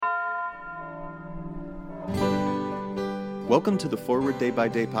Welcome to the Forward Day by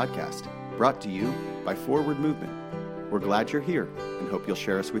Day podcast, brought to you by Forward Movement. We're glad you're here and hope you'll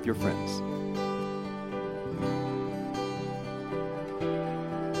share us with your friends.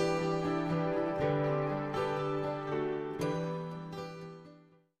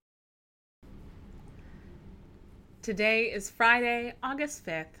 Today is Friday, August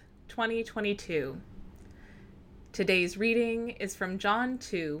 5th, 2022. Today's reading is from John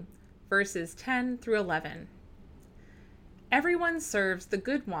 2, verses 10 through 11. Everyone serves the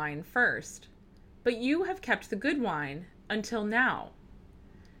good wine first, but you have kept the good wine until now.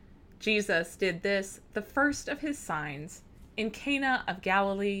 Jesus did this, the first of his signs, in Cana of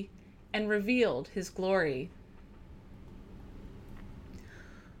Galilee, and revealed his glory.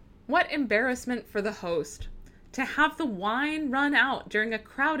 What embarrassment for the host to have the wine run out during a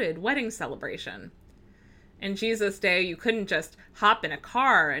crowded wedding celebration. In Jesus' day, you couldn't just hop in a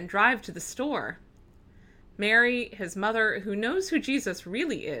car and drive to the store. Mary, his mother, who knows who Jesus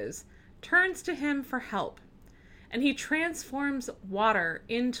really is, turns to him for help, and he transforms water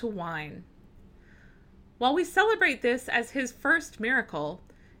into wine. While we celebrate this as his first miracle,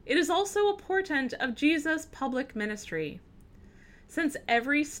 it is also a portent of Jesus' public ministry. Since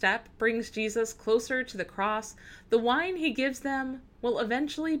every step brings Jesus closer to the cross, the wine he gives them will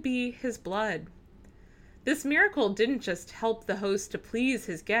eventually be his blood. This miracle didn't just help the host to please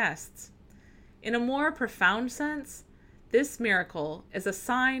his guests. In a more profound sense, this miracle is a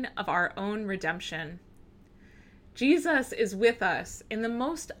sign of our own redemption. Jesus is with us in the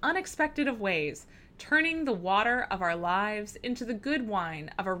most unexpected of ways, turning the water of our lives into the good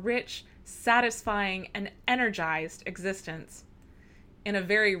wine of a rich, satisfying, and energized existence. In a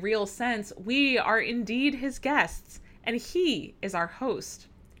very real sense, we are indeed his guests, and he is our host.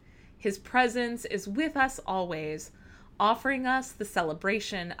 His presence is with us always, offering us the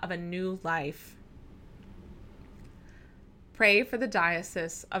celebration of a new life. Pray for the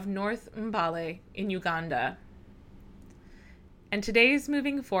Diocese of North Mbale in Uganda. And today's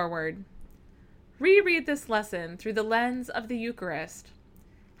moving forward. Reread this lesson through the lens of the Eucharist.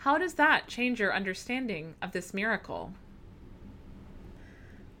 How does that change your understanding of this miracle?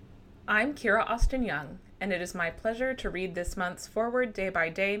 I'm Kira Austin Young, and it is my pleasure to read this month's Forward Day by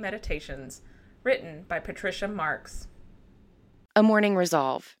Day Meditations, written by Patricia Marks. A morning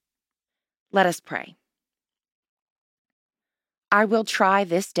resolve. Let us pray. I will try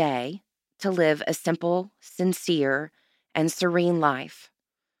this day to live a simple, sincere, and serene life,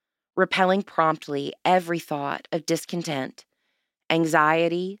 repelling promptly every thought of discontent,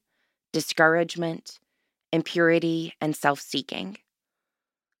 anxiety, discouragement, impurity, and self-seeking,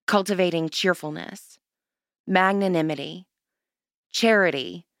 cultivating cheerfulness, magnanimity,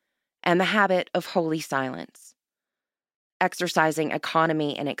 charity, and the habit of holy silence, exercising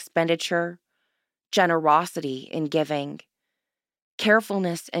economy in expenditure, generosity in giving,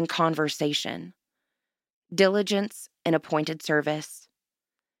 carefulness in conversation, diligence in appointed service,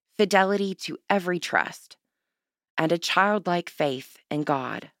 fidelity to every trust, and a childlike faith in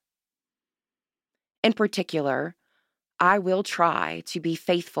God. In particular, I will try to be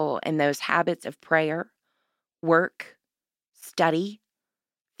faithful in those habits of prayer, work, study,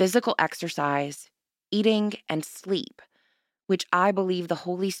 physical exercise, eating, and sleep, which I believe the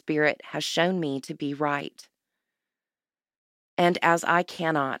Holy Spirit has shown me to be right. And as I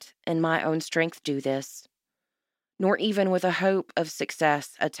cannot in my own strength do this, nor even with a hope of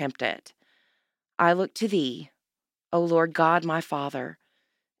success attempt it, I look to Thee, O Lord God my Father,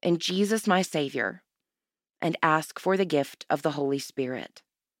 and Jesus my Savior, and ask for the gift of the Holy Spirit.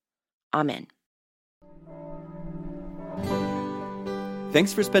 Amen.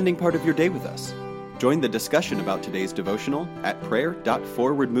 Thanks for spending part of your day with us. Join the discussion about today's devotional at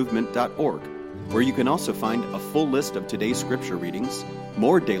prayer.forwardmovement.org, where you can also find a full list of today's scripture readings,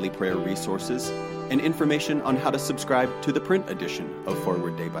 more daily prayer resources, and information on how to subscribe to the print edition of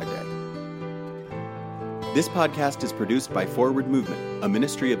Forward Day by Day. This podcast is produced by Forward Movement, a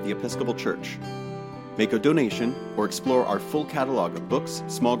ministry of the Episcopal Church. Make a donation or explore our full catalog of books,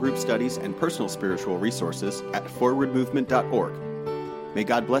 small group studies, and personal spiritual resources at forwardmovement.org. May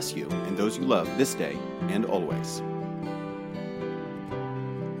God bless you and those you love this day and always.